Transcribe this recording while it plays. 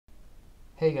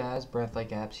Hey guys, Breathlike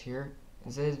Apps here.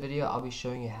 In today's video, I'll be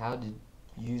showing you how to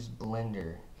use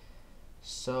Blender.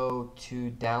 So to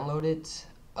download it,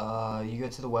 you go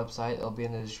to the website. It'll be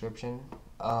in the description,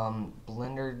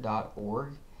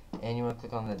 blender.org, and you want to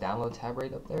click on the download tab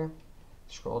right up there.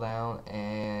 Scroll down,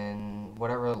 and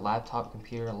whatever laptop,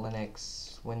 computer,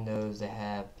 Linux, Windows they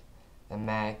have, a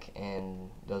Mac, and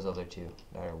those other two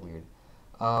that are weird.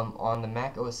 On the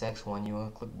Mac OS X one, you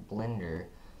want to click Blender,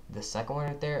 the second one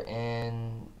right there,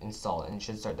 and install it, and it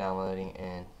should start downloading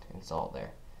and install it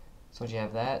there. So once you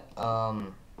have that, I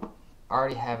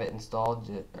already have it installed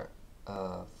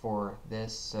for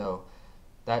this, so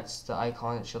that's the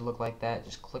icon. It should look like that.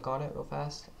 Just click on it real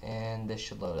fast, and this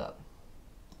should load up.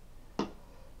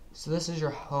 So this is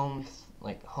your home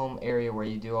area where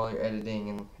you do all your editing,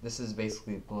 and this is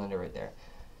basically Blender right there.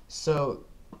 So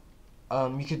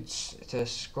you could to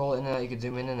scroll in and out, you could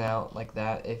zoom in and out like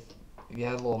that. If you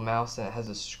have a little mouse that has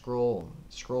a scroll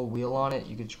wheel on it,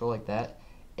 you could scroll like that.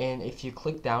 And if you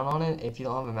click down on it, if you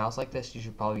don't have a mouse like this, you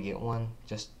should probably get one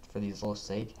just for these little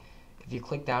sake. If you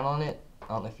click down on it, I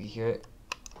don't know if you hear it.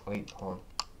 Wait, hold on.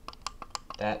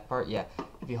 That part, yeah.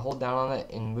 If you hold down on it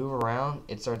and move around,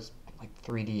 it starts like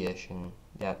 3D-ish, and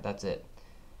yeah, that's it.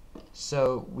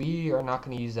 So we are not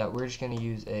going to use that. We're just going to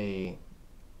use a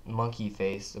monkey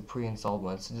face, a pre-installed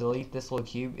one. So to delete this little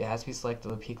cube, it has to be selected.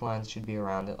 The peak lines should be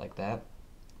around it like that,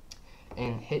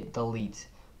 and hit delete.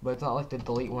 But it's not like the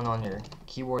delete one on your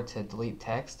keyboard to delete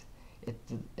text.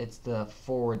 It's the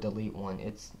forward delete one.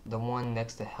 It's the one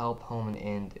next to help, home, and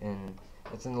end, and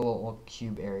it's in the little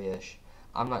cube area-ish.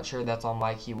 I'm not sure that's on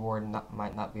my keyboard,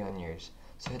 might not be on yours.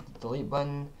 So hit the delete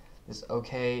button, this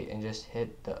OK, and just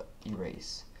hit the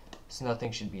erase. So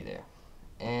nothing should be there.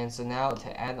 And so now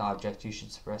to add an object, you should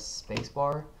press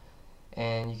spacebar,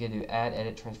 and you can do add,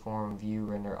 edit, transform, view,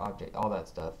 render, object, all that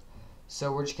stuff.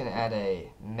 So we're just gonna add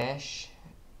a mesh.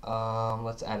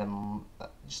 Let's add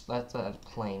a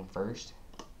plane first.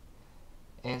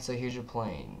 And so here's your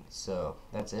plane. So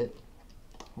that's it.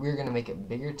 We're gonna make it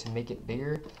bigger. To make it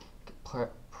bigger,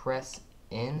 press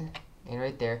in, and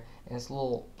right there, and this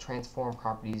little transform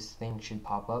properties thing should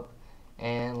pop up.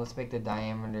 And let's make the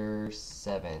diameter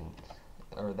 7.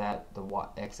 Or the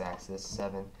x-axis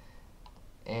 7,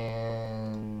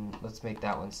 and let's make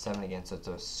that one 7 again, so it's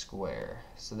a square.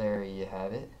 So there you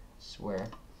have it, square.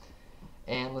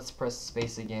 And let's press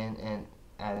space again and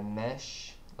add a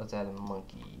mesh. Let's add a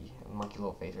monkey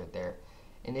little face right there.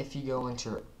 And if you go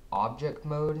into object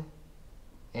mode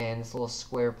and this little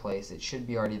square place, it should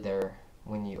be already there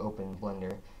when you open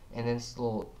Blender. And then this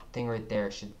little thing right there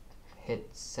should hit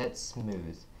set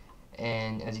smooth.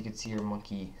 And as you can see, your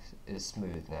monkey is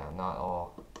smooth now, not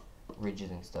all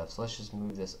rigid and stuff. So let's just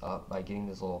move this up by getting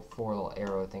these four little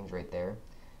arrow things right there,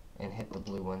 and hit the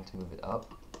blue one to move it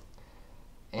up.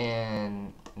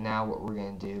 And now what we're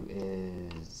going to do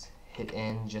is hit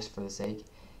N just for the sake.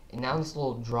 And now in this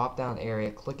little drop down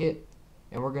area, click it,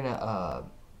 and we're going to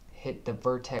hit the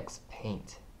vertex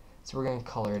paint. So we're going to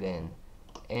color it in,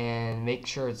 and make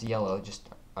sure it's yellow.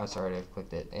 Sorry, I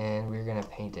clicked it, and we're going to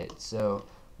paint it. So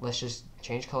let's just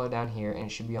change color down here, and it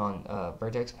should be on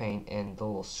vertex paint and the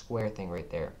little square thing right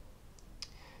there.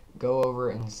 Go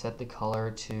over and set the color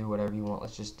to whatever you want.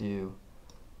 Let's just do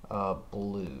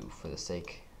blue for the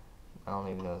sake. I don't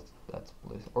even know if that's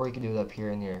blue. Or you can do it up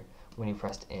here in your when you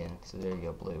pressed N. So there you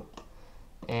go, blue.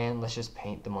 And let's just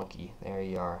paint the monkey. There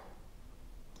you are.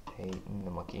 Painting the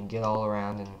monkey, and get all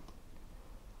around and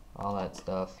all that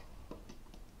stuff.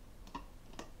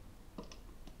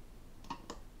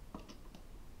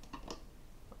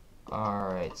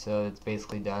 Alright, so it's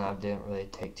basically done. I didn't really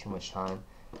take too much time.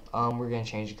 We're going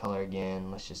to change the color again.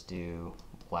 Let's just do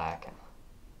black.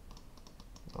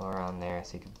 All around there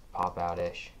so you can pop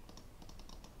out-ish.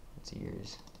 Its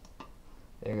ears.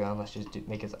 There you go. And let's just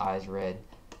make his eyes red.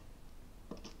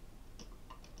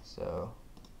 So,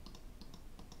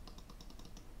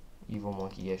 evil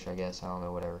monkey-ish, I guess. I don't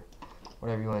know, whatever.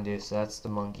 Whatever you want to do. So that's the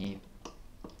monkey.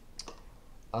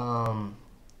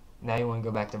 Now you want to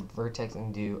go back to vertex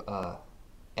and do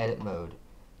edit mode.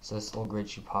 So this little grid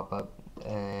should pop up,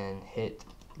 and hit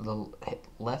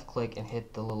left click and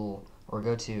hit the little, or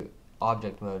go to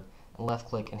object mode and left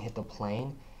click and hit the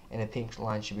plane, and the pink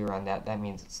line should be around that. That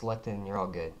means it's selected and you're all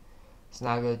good. So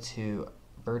now go to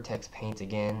vertex paint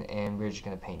again, and we're just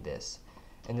going to paint this.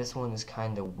 And this one is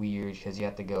kind of weird because you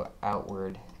have to go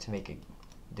outward to make it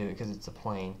do it, because it's a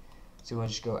plane. So you want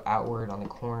to just go outward on the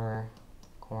corner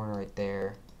right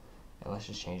there. And let's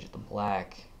just change it to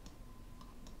black.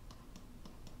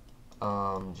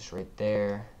 Just right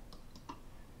there.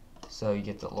 So you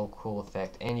get that little cool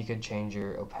effect. And you could change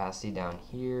your opacity down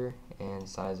here and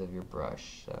size of your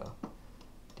brush. So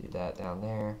do that down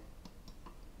there.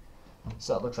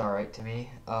 So it looks alright to me.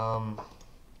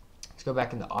 Let's go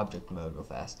back into object mode real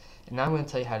fast. And now I'm going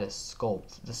to tell you how to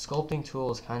sculpt. The sculpting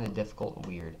tool is kind of difficult and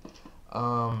weird.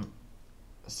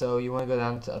 So you want to go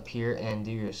down to up here and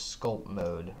do your sculpt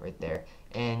mode right there.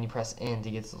 And you press N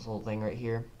to get this little thing right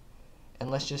here. And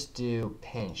let's just do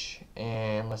pinch.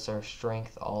 And let's our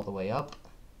strength all the way up.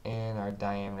 And our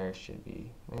diameter should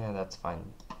be, yeah, that's fine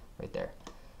right there.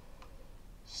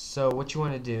 So what you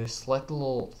want to do, select the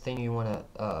little thing you want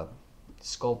to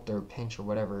sculpt or pinch or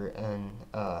whatever, and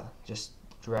just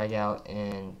drag out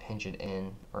and pinch it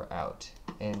in or out.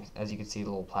 And as you can see, the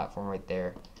little platform right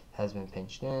there has been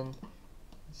pinched in.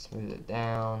 Smooth it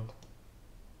down.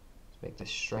 Let's make the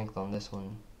strength on this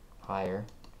one higher.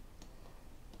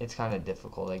 It's kind of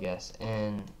difficult, I guess.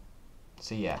 And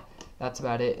so yeah, that's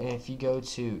about it. And if you go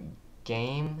to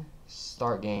game,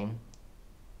 start game,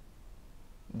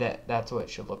 that's what it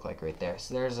should look like right there.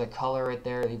 So there's a color right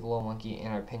there, evil little monkey,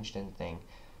 and our pinched in thing.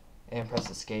 And press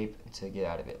escape to get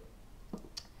out of it.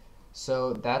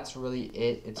 So that's really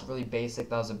it. It's really basic.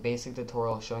 That was a basic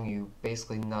tutorial showing you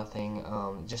basically nothing,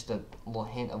 just a little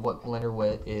hint of what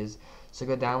Blender is. So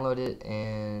go download it,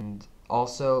 and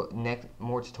also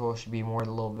more tutorials should be a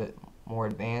little bit more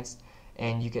advanced,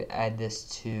 and you could add this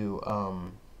to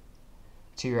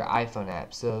your iPhone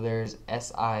app. So there's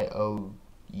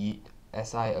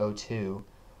SIO2.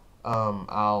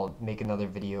 I'll make another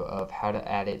video of how to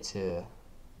add it to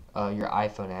your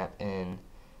iPhone app and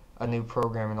a new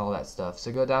program and all that stuff.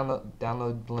 So go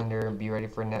download Blender and be ready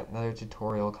for another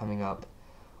tutorial coming up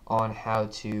on how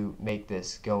to make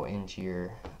this go into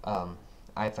your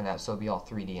iPhone app, so it'll be all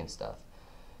 3D and stuff.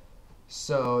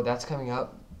 So that's coming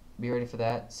up. Be ready for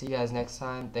that. See you guys next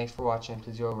time. Thanks for watching.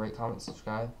 Please go rate, comment,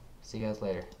 subscribe. See you guys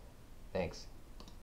later. Thanks.